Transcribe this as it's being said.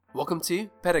Welcome to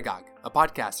Pedagogue, a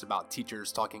podcast about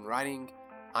teachers talking writing.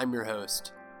 I'm your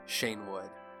host, Shane Wood.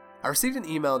 I received an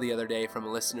email the other day from a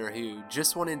listener who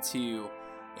just wanted to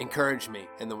encourage me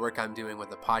in the work I'm doing with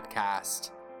the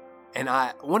podcast. And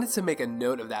I wanted to make a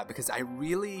note of that because I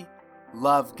really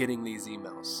love getting these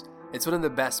emails. It's one of the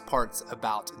best parts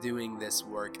about doing this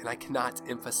work, and I cannot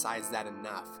emphasize that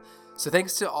enough. So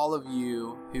thanks to all of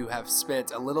you who have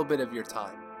spent a little bit of your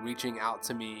time reaching out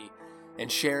to me and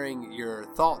sharing your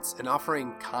thoughts and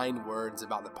offering kind words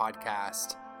about the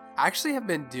podcast. I actually have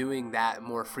been doing that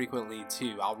more frequently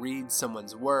too. I'll read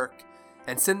someone's work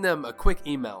and send them a quick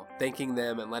email thanking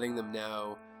them and letting them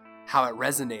know how it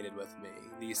resonated with me.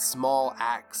 These small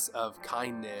acts of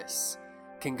kindness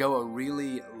can go a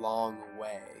really long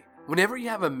way. Whenever you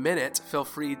have a minute, feel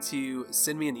free to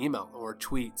send me an email or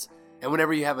tweet. And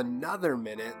whenever you have another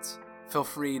minute, feel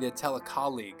free to tell a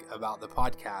colleague about the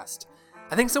podcast.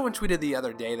 I think someone tweeted the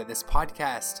other day that this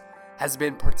podcast has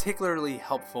been particularly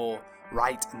helpful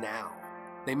right now.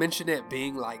 They mentioned it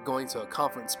being like going to a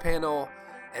conference panel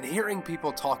and hearing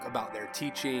people talk about their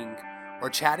teaching or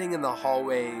chatting in the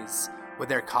hallways with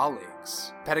their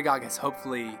colleagues. Pedagogue has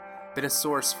hopefully been a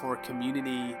source for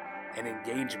community and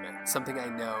engagement, something I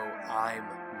know I'm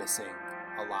missing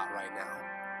a lot right now.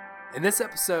 In this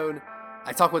episode,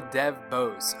 I talk with Dev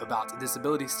Bose about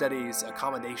disability studies,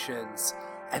 accommodations,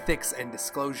 ethics and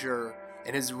disclosure,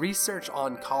 and his research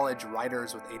on college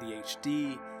writers with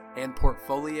ADHD and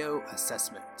portfolio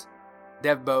assessment.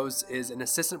 Dev Bose is an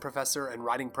assistant professor and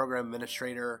writing program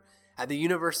administrator at the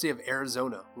University of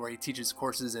Arizona, where he teaches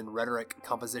courses in rhetoric,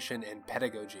 composition, and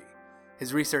pedagogy.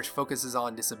 His research focuses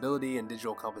on disability and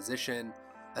digital composition,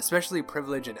 especially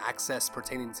privilege and access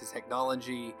pertaining to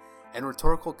technology, and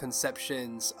rhetorical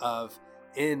conceptions of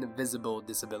invisible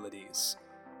disabilities.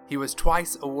 He was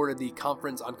twice awarded the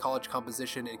Conference on College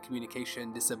Composition and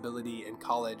Communication Disability in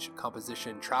College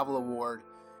Composition Travel Award,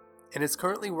 and is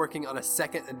currently working on a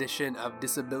second edition of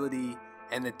Disability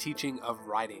and the Teaching of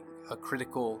Writing, a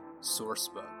critical source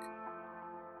book.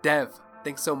 Dev,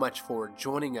 thanks so much for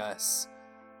joining us.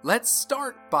 Let's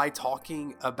start by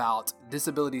talking about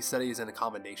disability studies and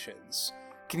accommodations.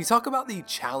 Can you talk about the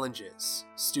challenges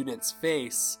students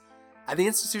face at the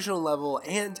institutional level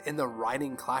and in the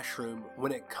writing classroom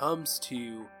when it comes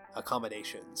to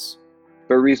accommodations?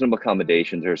 But reasonable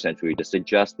accommodations are essentially just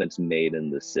adjustments made in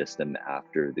the system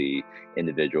after the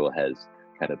individual has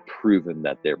kind of proven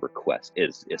that their request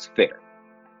is fair.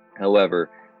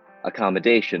 However,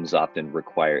 accommodations often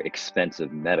require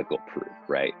expensive medical proof,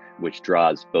 right? Which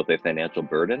draws both a financial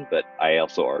burden, but I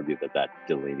also argue that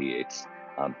delineates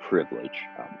privilege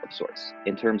of sorts.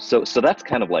 In terms, so that's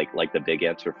kind of like the big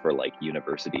answer for like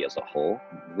university as a whole.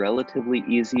 Relatively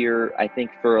easier, I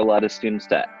think, for a lot of students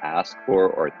to ask for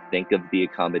or think of the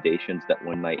accommodations that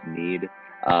one might need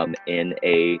in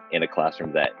a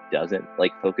classroom that doesn't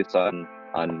like focus on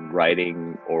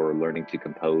writing or learning to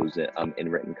compose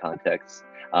in written contexts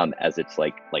as it's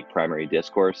like primary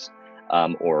discourse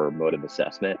or mode of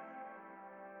assessment.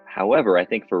 However, I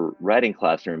think for writing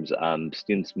classrooms,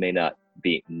 students may not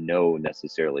know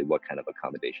necessarily what kind of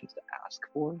accommodations to ask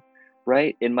for,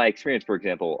 right? In my experience, for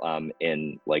example,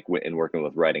 in working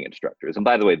with writing instructors, and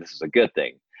by the way, this is a good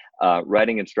thing.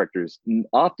 Writing instructors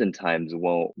oftentimes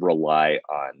won't rely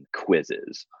on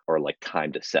quizzes or like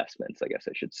timed assessments, I guess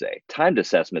I should say. Timed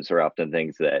assessments are often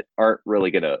things that aren't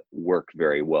really going to work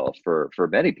very well for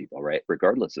many people, right?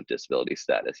 Regardless of disability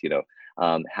status,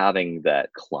 having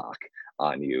that clock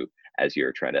on you as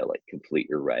you're trying to like complete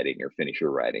your writing or finish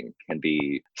your writing can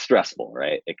be stressful,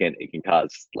 right? It can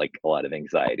cause like a lot of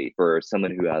anxiety. For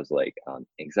someone who has like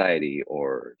anxiety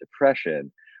or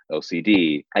depression,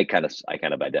 OCD, I kind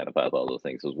of identify with all those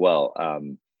things as well.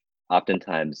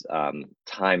 Oftentimes,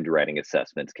 timed writing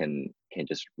assessments can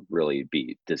just really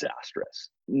be disastrous.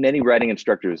 Many writing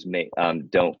instructors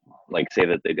don't like say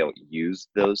that they don't use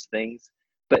those things.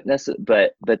 But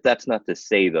that's not to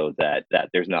say though that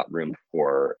there's not room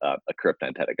for a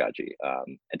Krypton pedagogy.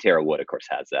 And Tara Wood, of course,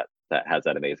 has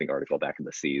that amazing article back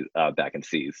in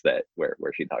C's that where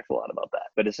she talks a lot about that.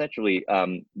 But essentially,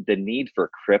 the need for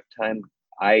Kryp time,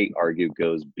 I argue,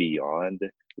 goes beyond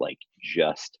like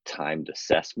just timed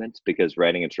assessments, because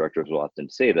writing instructors will often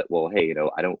say that, well, hey,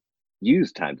 I don't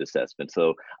use timed assessment,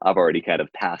 so I've already kind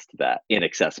of passed that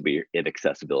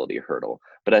inaccessibility hurdle.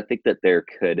 But I think that there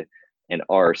could and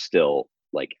are still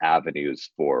like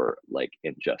avenues for like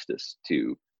injustice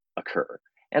to occur.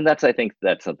 And I think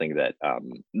that's something that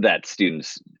that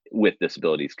students with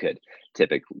disabilities could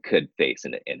face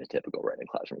in a typical writing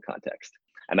classroom context.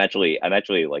 I'm actually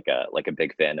like a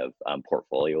big fan of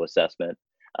portfolio assessment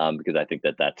because I think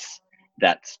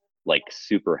that's like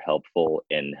super helpful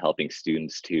in helping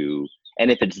students to,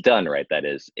 and if it's done right, that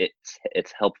is,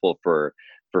 it's helpful for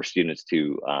students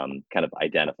to kind of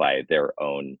identify their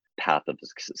own path of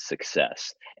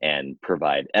success and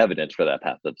provide evidence for that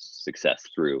path of success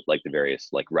through like the various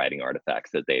like writing artifacts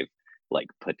that they've like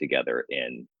put together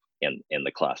in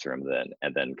the classroom, then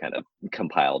and then kind of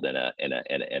compiled in a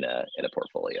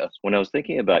portfolio. When I was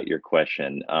thinking about your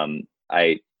question,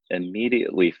 I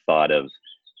immediately thought of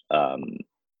um,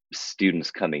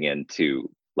 students coming in to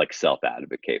like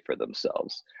self-advocate for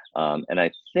themselves, and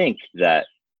I think that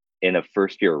in a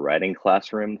first year writing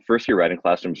classrooms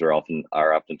are often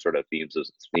sort of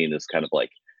seen as kind of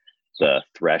like the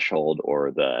threshold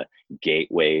or the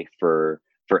gateway for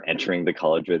entering the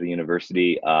college or the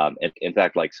university. In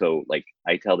fact, like so, like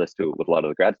I tell this to with a lot of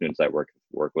the grad students I work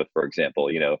with. For example,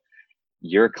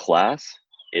 your class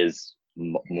is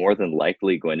more than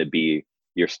likely going to be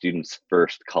your student's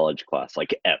first college class,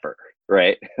 like ever,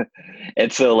 right?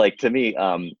 And so, like to me,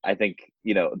 I think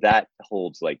that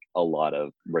holds like a lot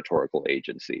of rhetorical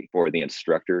agency for the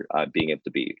instructor, being able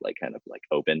to be like kind of like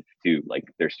open to like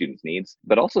their students' needs,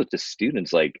 but also to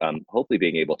students like hopefully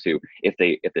being able to, if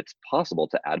it's possible,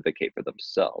 to advocate for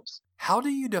themselves. How do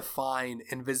you define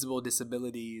invisible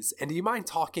disabilities? And do you mind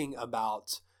talking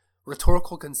about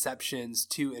rhetorical conceptions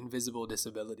to invisible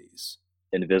disabilities?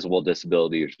 Invisible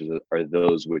disabilities are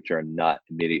those which are not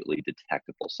immediately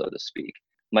detectable, so to speak.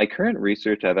 My current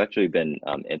research, I've actually been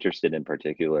interested in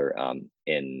particular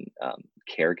in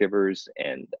caregivers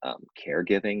and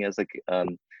caregiving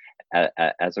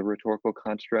as a rhetorical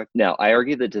construct. Now, I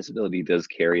argue that disability does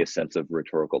carry a sense of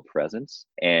rhetorical presence,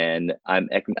 and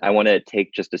I want to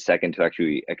take just a second to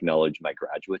actually acknowledge my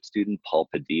graduate student, Paul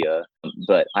Padilla.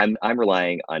 But I'm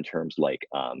relying on terms like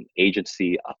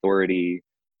agency, authority,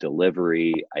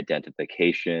 delivery,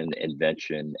 identification,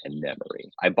 invention, and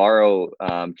memory. I borrow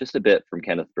just a bit from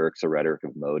Kenneth Burke's A Rhetoric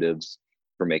of Motives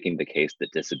for making the case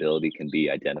that disability can be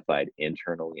identified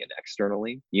internally and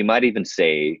externally. You might even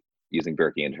say, using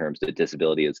Burkean terms, that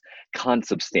disability is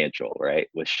consubstantial, right,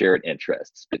 with shared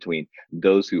interests between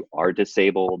those who are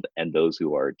disabled and those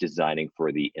who are designing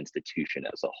for the institution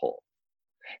as a whole.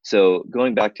 So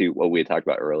going back to what we had talked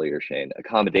about earlier, Shane,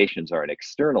 accommodations are an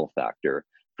external factor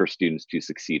for students to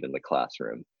succeed in the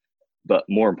classroom, but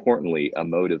more importantly, a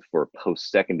motive for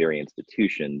post-secondary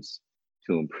institutions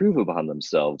to improve upon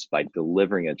themselves by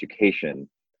delivering education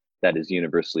that is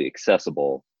universally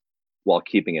accessible while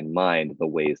keeping in mind the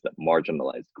ways that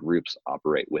marginalized groups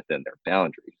operate within their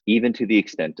boundaries, even to the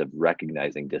extent of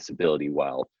recognizing disability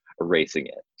while erasing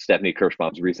it. Stephanie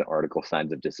Kirschbaum's recent article,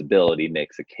 Signs of Disability,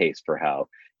 makes a case for how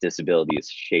disability is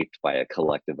shaped by a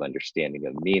collective understanding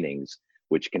of meanings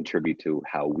which contribute to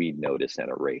how we notice and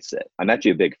erase it. I'm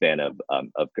actually a big fan of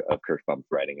Kirschbaum's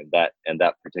writing, and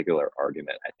that particular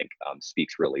argument, I think,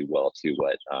 speaks really well to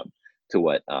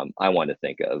what I want to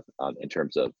think of in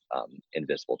terms of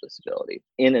invisible disability.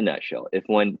 In a nutshell, if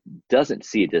one doesn't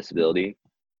see a disability,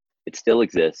 it still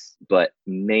exists, but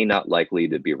may not likely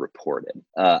to be reported.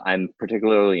 I'm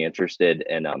particularly interested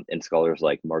in scholars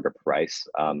like Margaret Price.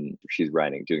 She's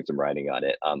doing some writing on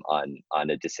it, on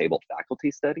a disabled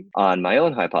faculty study. On my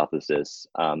own hypothesis,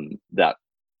 that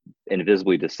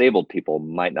invisibly disabled people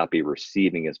might not be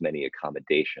receiving as many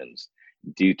accommodations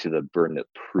due to the burden of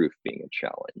proof being a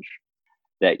challenge.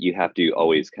 That you have to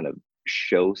always kind of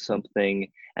show something,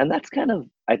 and that's kind of,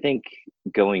 I think,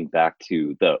 going back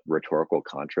to the rhetorical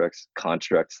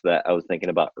constructs that I was thinking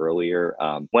about earlier.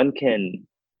 One can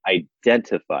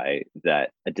identify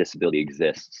that a disability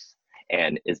exists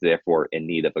and is therefore in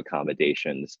need of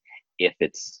accommodations if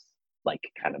it's like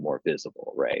kind of more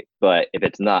visible, right? But if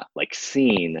it's not like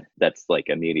seen, that's like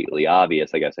immediately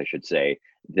obvious, I guess I should say,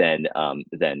 then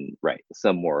right,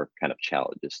 some more kind of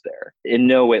challenges there. In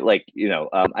no way, like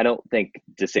I don't think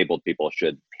disabled people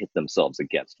should pit themselves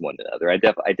against one another. I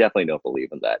definitely don't believe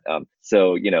in that.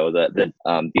 So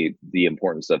the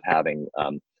importance of having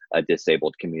a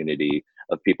disabled community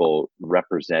of people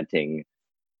representing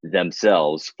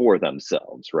themselves for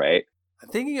themselves, right? I'm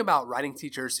thinking about writing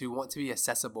teachers who want to be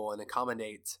accessible and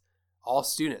accommodate all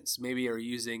students, maybe are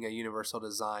using a universal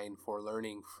design for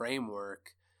learning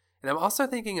framework. And I'm also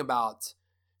thinking about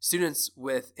students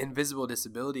with invisible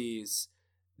disabilities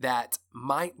that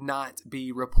might not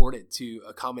be reported to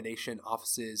accommodation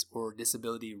offices or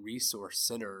disability resource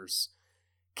centers.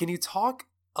 Can you talk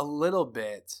a little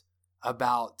bit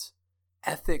about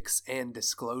ethics and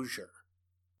disclosure?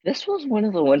 This was one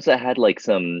of the ones that had like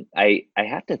some, I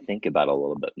have to think about a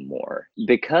little bit more,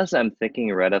 because I'm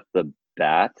thinking right off the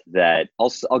bat that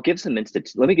I'll give some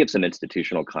let me give some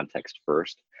institutional context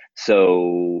first.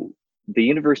 So the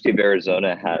University of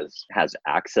Arizona has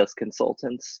access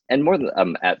consultants, and more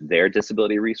than at their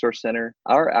disability resource center,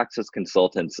 our access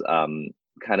consultants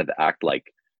kind of act like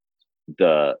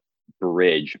the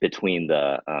bridge between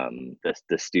the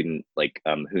student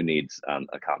who needs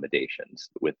accommodations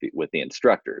with the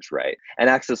instructors, right? And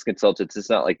access consultants, it's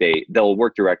not like they'll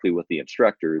work directly with the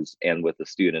instructors and with the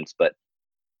students, but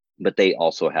they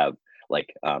also have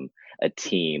a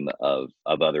team of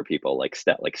other people like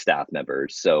staff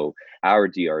members. So our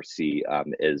DRC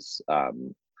is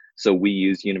so we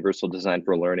use Universal Design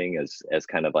for Learning as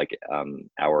kind of like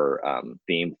our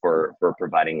theme for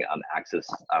providing access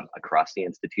across the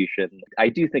institution. I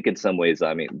do think in some ways,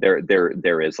 I mean,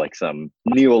 there is like some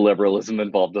neoliberalism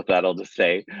involved with that. I'll just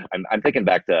say, I'm thinking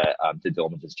back to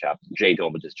Dolmage's chapter, Jay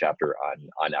Dolmage's chapter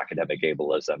on academic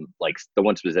ableism, like the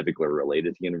one specifically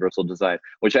related to Universal Design,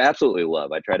 which I absolutely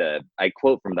love. I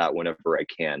quote from that whenever I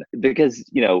can, because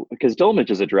Dolmage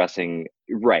is addressing,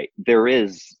 right, there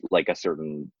is like a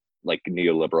certain like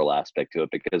neoliberal aspect to it,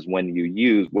 because when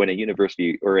a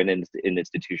university or an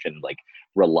institution like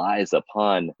relies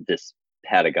upon this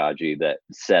pedagogy that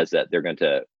says that they're going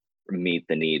to meet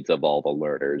the needs of all the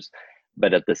learners,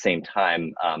 but at the same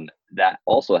time that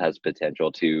also has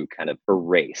potential to kind of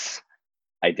erase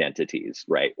identities,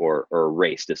 right, or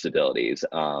erase disabilities.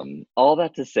 All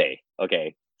that to say,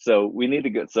 okay, so we need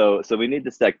to go. So we need to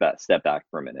step back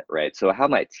for a minute, right? So how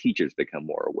might teachers become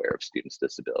more aware of students'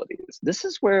 disabilities? This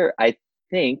is where I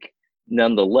think,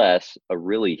 nonetheless, a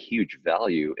really huge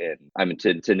value in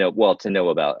to know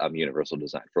about Universal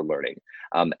Design for Learning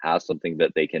as something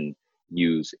that they can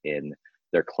use in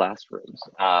their classrooms.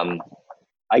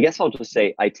 I guess I'll just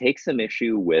say I take some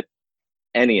issue with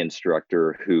any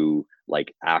instructor who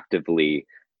like actively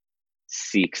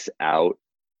seeks out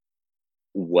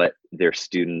what their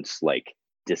students like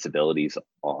disabilities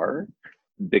are,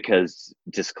 because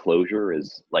disclosure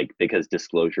is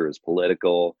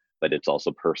political, but it's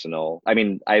also personal. I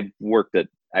mean, I've worked at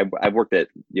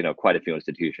quite a few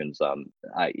institutions.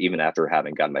 Even after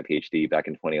having gotten my PhD back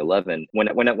in 2011,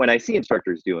 when I see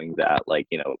instructors doing that,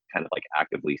 kind of like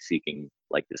actively seeking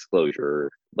like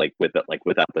disclosure,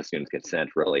 without the student's consent,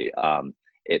 really,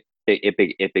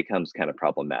 it becomes kind of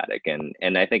problematic.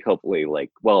 And I think hopefully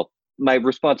my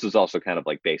response is also kind of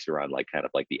like based around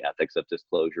the ethics of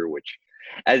disclosure, which,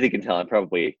 as you can tell,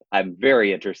 I'm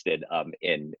very interested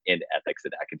in ethics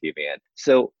in academia.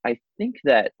 So I think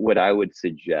that what I would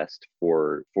suggest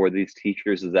for these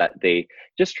teachers is that they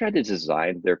just try to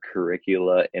design their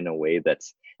curricula in a way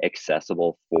that's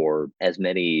accessible for as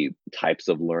many types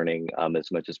of learning as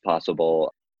much as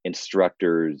possible.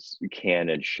 Instructors can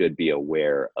and should be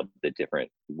aware of the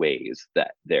different ways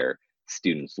that their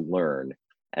students learn,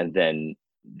 and then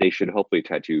they should hopefully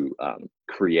try to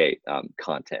create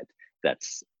content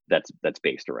that's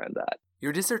based around that.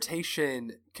 Your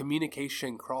dissertation,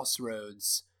 Communication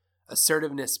Crossroads,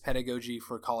 Assertiveness Pedagogy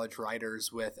for College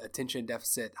Writers with Attention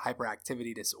Deficit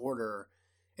Hyperactivity Disorder,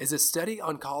 is a study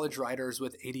on college writers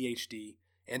with ADHD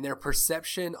and their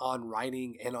perception on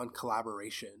writing and on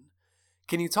collaboration.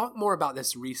 Can you talk more about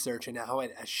this research and how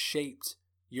it has shaped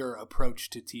your approach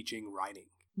to teaching writing?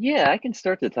 Yeah, I can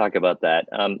start to talk about that.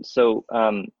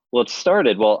 Well, it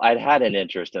started, I'd had an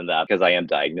interest in that because I am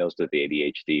diagnosed with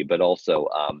ADHD, but also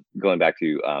going back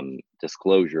to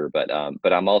disclosure, but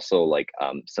I'm also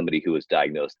somebody who was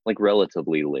diagnosed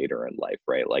relatively later in life,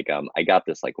 right? I got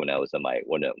this when I was in my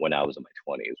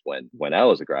 20s, when I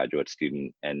was a graduate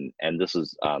student, and this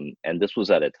was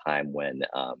at a time when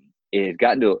it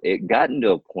got into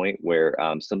a point where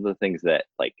some of the things that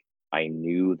I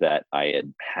knew that I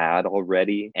had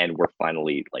already and were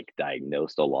finally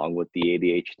diagnosed along with the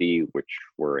ADHD, which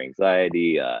were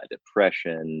anxiety,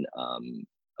 depression,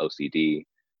 OCD,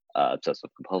 obsessive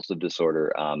compulsive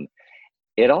disorder.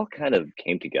 It all kind of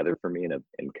came together for me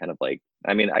in kind of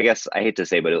I guess I hate to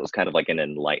say, but it was kind of like an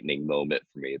enlightening moment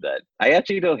for me that I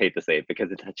actually don't hate to say it,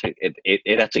 because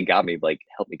it actually got me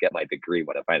helped me get my degree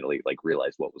when I finally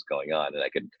realized what was going on, and I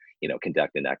could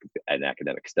conduct an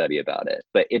academic study about it.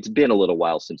 But it's been a little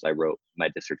while since I wrote my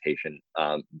dissertation,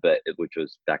 which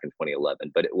was back in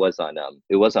 2011. But it was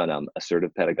on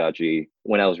assertive pedagogy.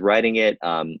 When I was writing it,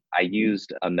 I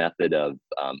used a method of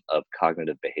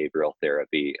cognitive behavioral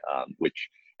therapy, which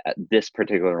this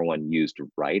particular one used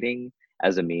writing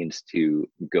as a means to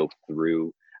go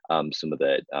through some of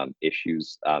the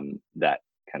issues that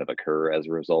kind of occur as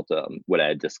a result of what I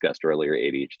had discussed earlier: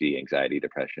 ADHD, anxiety,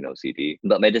 depression, OCD.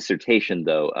 But my dissertation,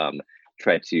 though,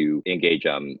 tried to engage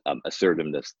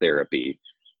assertiveness therapy,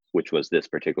 which was this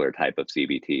particular type of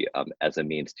CBT, as a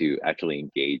means to actually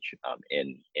engage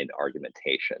in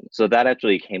argumentation. So that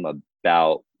actually came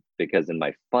about because in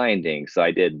my findings, so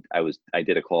I did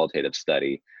a qualitative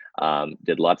study,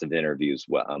 did lots of interviews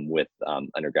with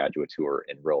undergraduates who were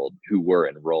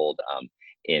enrolled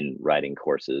in writing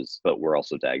courses, but were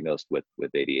also diagnosed with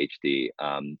ADHD.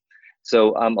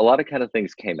 A lot of kind of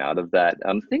things came out of that.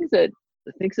 Things that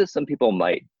some people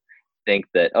might think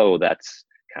that, oh, that's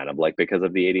kind of like because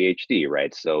of the ADHD,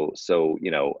 right?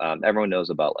 Everyone knows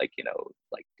about like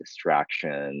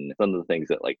distraction. Some of the things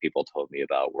that like people told me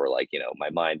about were like, my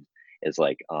mind is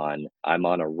like I'm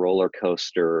on a roller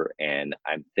coaster and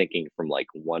I'm thinking from like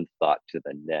one thought to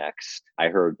the next. I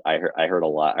heard a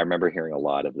lot. I remember hearing a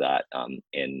lot of that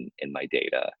in my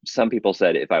data. Some people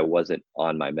said if I wasn't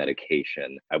on my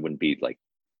medication, I wouldn't be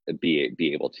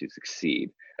able to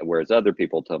succeed. Whereas other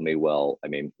people told me, well, I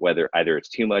mean, whether either it's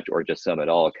too much or just some at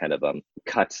all kind of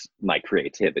cuts my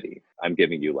creativity. I'm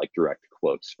giving you like direct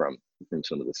quotes from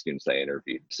some of the students I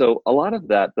interviewed. So a lot of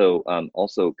that though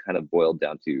also kind of boiled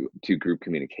down to group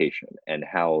communication and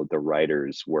how the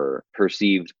writers were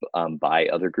perceived by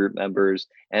other group members,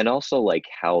 and also like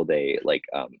how they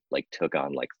took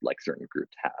on like certain group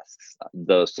tasks.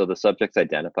 The subjects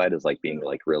identified as like being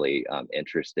like really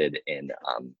interested in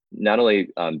not only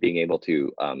being able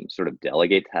to sort of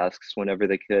delegate tasks whenever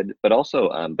they could, but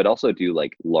also do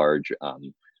like large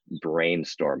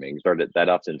brainstorming. That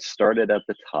often started at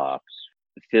the top,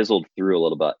 fizzled through a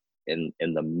little bit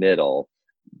in the middle,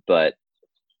 but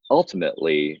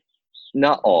ultimately,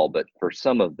 not all, but for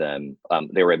some of them,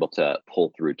 they were able to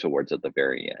pull through towards at the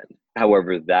very end.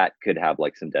 However, that could have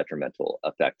like some detrimental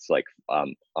effects, like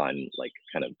on like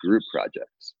kind of group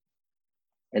projects.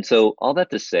 And so all that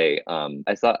to say,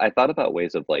 I thought about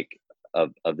ways of like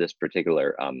of this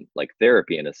particular like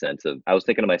therapy, in a sense of, I was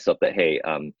thinking to myself that, hey,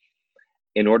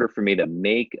 in order for me to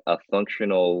make a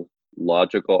functional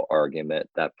logical argument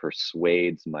that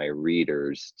persuades my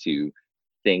readers to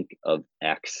think of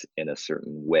X in a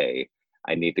certain way,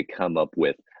 I need to come up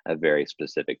with a very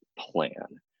specific plan,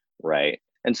 right?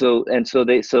 And so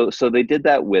they did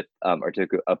that with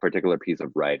a particular piece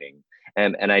of writing,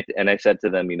 and I said to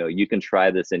them, you can try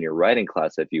this in your writing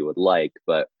class if you would like,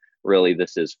 but really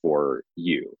this is for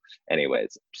you,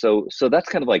 anyways. So that's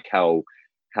kind of like how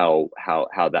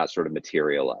that sort of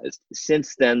materialized.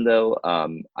 Since then, though,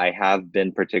 I have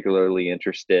been particularly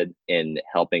interested in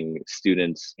helping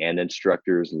students and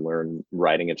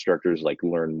writing instructors, like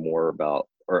learn more about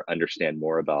or understand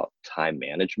more about time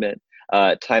management.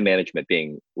 Time management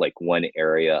being like one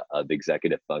area of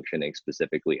executive functioning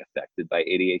specifically affected by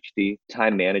ADHD.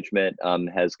 Time management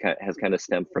has kind of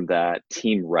stemmed from that.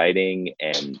 Team writing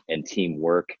and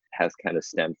teamwork has kind of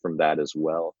stemmed from that as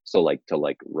well. So like to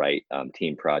like write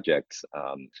team projects.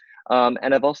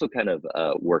 And I've also kind of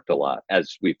worked a lot,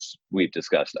 as we've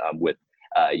discussed, with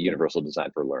Universal Design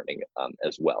for Learning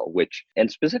as well, and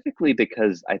specifically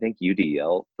because I think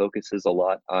UDL focuses a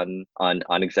lot on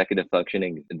executive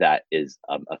functioning that is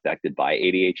affected by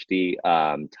ADHD.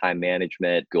 Time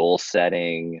management, goal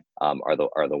setting are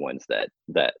the ones that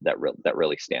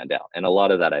really stand out, and a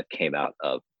lot of that I've came out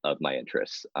of my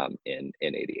interests in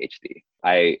ADHD.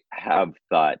 I have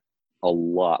thought a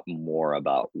lot more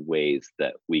about ways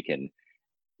that we can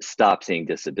stop seeing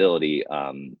disability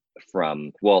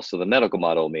so the medical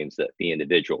model means that the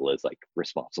individual is like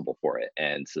responsible for it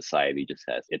and society just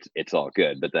has it's all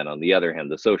good. But then on the other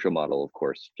hand, the social model of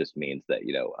course just means that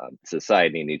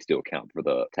society needs to account for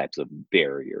the types of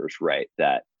barriers, right,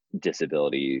 that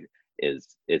disability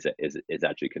is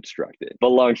actually constructed. But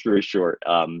long story short,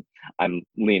 I'm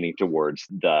leaning towards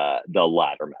the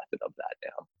latter method of that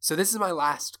now. So this is my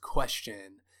last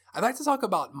question. I'd like to talk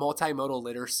about multimodal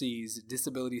literacies,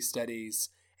 disability studies,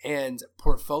 and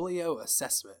portfolio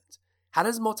assessment. How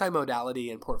does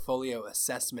multimodality and portfolio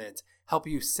assessment help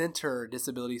you center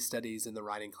disability studies in the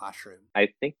writing classroom? I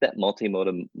think that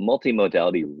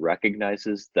multimodality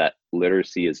recognizes that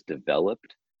literacy is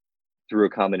developed through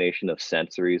a combination of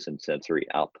sensories and sensory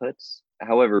outputs.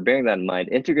 However, bearing that in mind,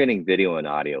 integrating video and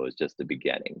audio is just the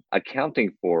beginning.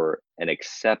 Accounting for and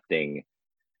accepting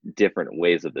different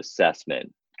ways of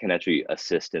assessment can actually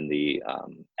assist in the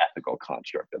ethical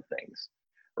construct of things,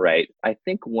 right? I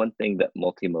think one thing that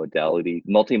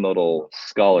multimodal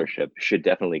scholarship should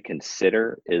definitely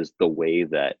consider is the way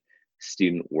that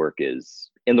student work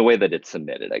is, in the way that it's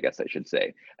submitted, I guess I should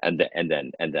say, and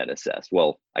then assessed.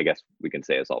 Well, I guess we can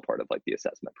say it's all part of like the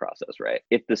assessment process, right?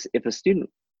 If a student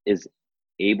is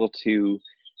able to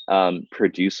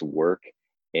produce work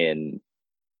in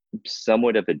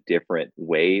somewhat of a different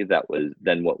way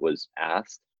than what was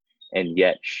asked, and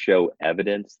yet show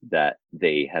evidence that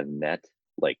they have met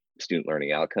like student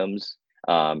learning outcomes,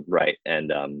 Right.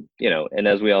 And and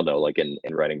as we all know, like in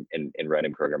writing in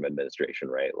writing program administration,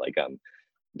 right? Like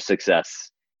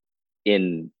success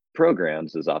in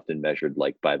programs is often measured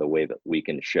like by the way that we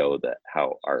can show that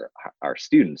how our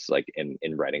students like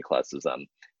in writing classes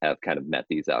have kind of met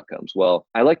these outcomes. Well,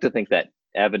 I like to think that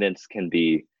evidence can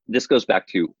be, this goes back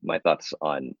to my thoughts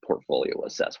on portfolio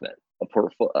assessment.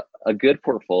 A good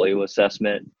portfolio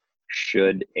assessment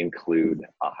should include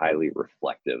a highly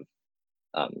reflective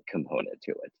component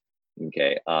to it.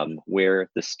 Okay, where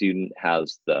the student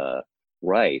has the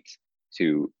right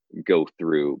to go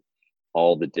through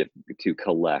all the to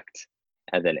collect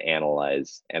and then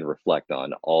analyze and reflect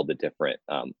on all the different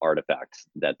artifacts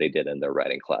that they did in their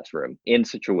writing classroom in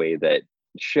such a way that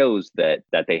shows that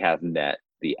they have met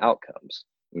the outcomes.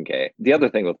 Okay. The other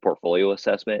thing with portfolio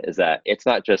assessment is that it's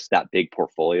not just that big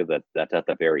portfolio that's at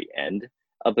the very end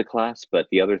of the class, but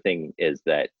the other thing is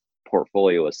that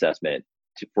portfolio assessment,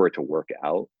 for it to work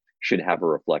out, should have a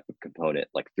reflective component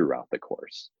like throughout the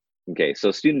course. Okay,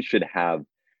 so students should have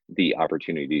the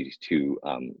opportunities to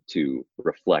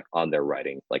reflect on their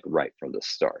writing like right from the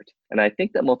start. And I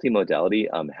think that multimodality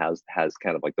has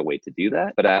kind of like the way to do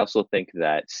that. But I also think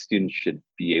that students should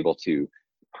be able to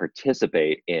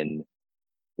participate in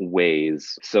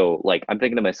ways. So like I'm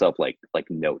thinking to myself like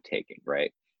note taking,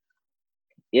 right?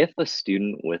 If a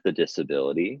student with a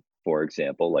disability, for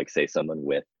example, like say someone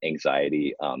with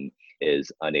anxiety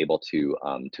is unable to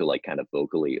like kind of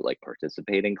vocally like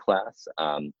participate in class,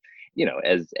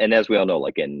 as we all know,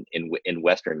 like in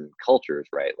Western cultures,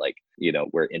 right, like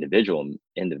where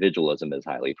individualism is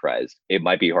highly prized, it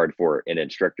might be hard for an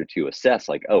instructor to assess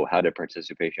like, oh, how did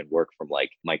participation work from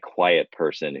like my quiet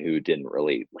person who didn't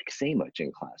really like say much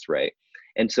in class, right?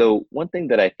 And so one thing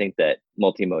that I think that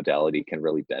multimodality can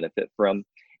really benefit from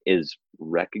is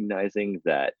recognizing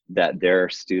that there are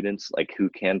students like who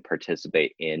can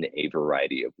participate in a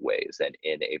variety of ways and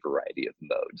in a variety of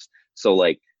modes. So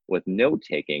like with note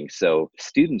taking, so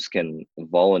students can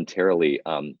voluntarily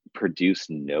produce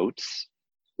notes,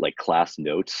 like class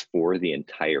notes for the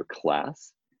entire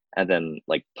class, and then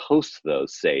like post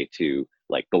those, say, to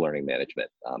like the learning management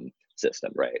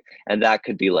system, right? And that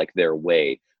could be like their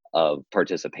way of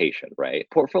participation, right?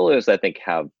 Portfolios, I think,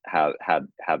 have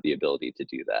the ability to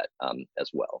do that as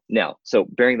well. Now, so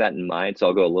bearing that in mind, so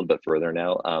I'll go a little bit further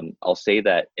now. I'll say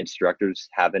that instructors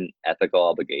have an ethical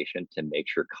obligation to make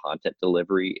sure content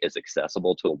delivery is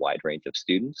accessible to a wide range of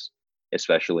students,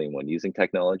 especially when using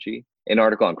technology. An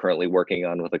article I'm currently working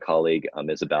on with a colleague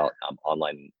is about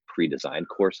online pre-designed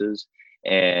courses.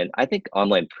 And I think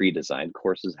online pre-designed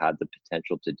courses have the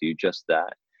potential to do just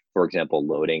that. For example,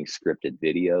 loading scripted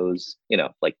videos,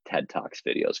 like TED Talks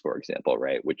videos, for example,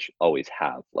 right, which always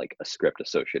have like a script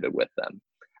associated with them.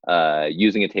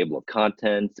 Using a table of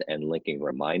contents and linking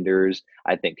reminders,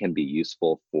 I think, can be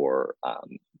useful for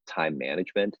time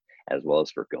management as well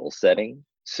as for goal setting.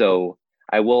 So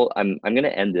I'm going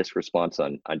to end this response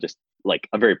on just like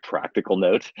a very practical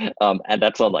note, and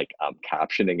that's on like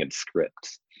captioning and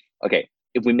scripts. Okay,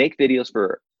 if we make videos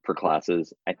for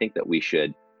classes, I think that we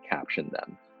should caption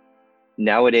them.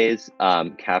 Nowadays,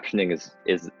 captioning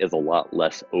is a lot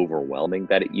less overwhelming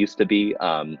than it used to be,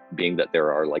 being that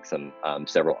there are like some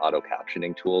several auto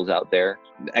captioning tools out there.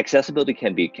 Accessibility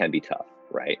can be tough,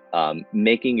 right?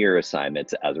 Making your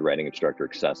assignments as a writing instructor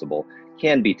accessible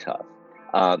can be tough.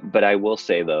 But I will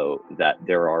say though that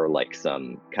there are like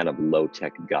some kind of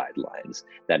low-tech guidelines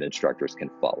that instructors can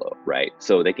follow, right?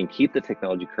 So they can keep the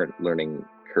technology current learning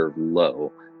curve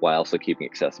low while also keeping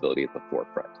accessibility at the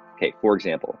forefront. Okay, for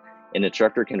example, an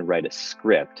instructor can write a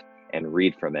script and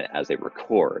read from it as they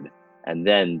record, and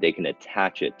then they can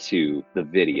attach it to the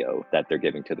video that they're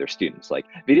giving to their students. Like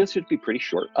videos should be pretty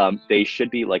short. They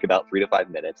should be like about 3 to 5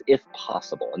 minutes if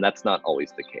possible, and that's not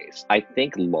always the case. I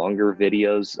think longer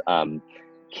videos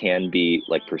can be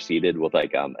like preceded with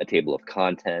like a table of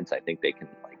contents. I think they can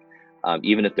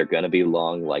even if they're going to be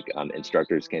long, like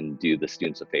instructors can do the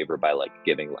students a favor by like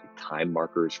giving like time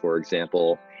markers, for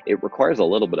example. It requires a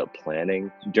little bit of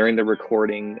planning during the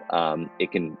recording.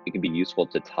 It can be useful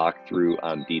to talk through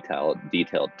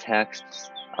detailed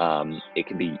texts. It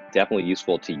can be definitely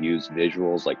useful to use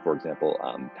visuals, like for example,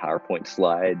 PowerPoint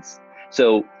slides.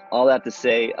 So all that to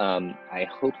say, I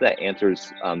hope that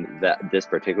answers this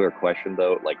particular question,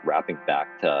 though, like wrapping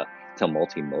back to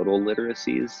multimodal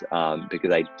literacies,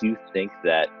 because I do think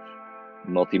that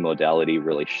multimodality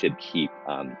really should keep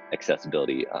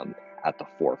accessibility at the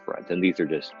forefront. And these are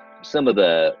just some of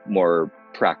the more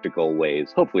practical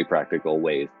ways, hopefully practical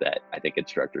ways, that I think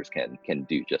instructors can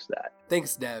do just that.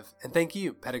 Thanks, Dev, and thank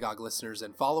you, Pedagogue listeners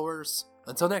and followers.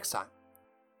 Until next time.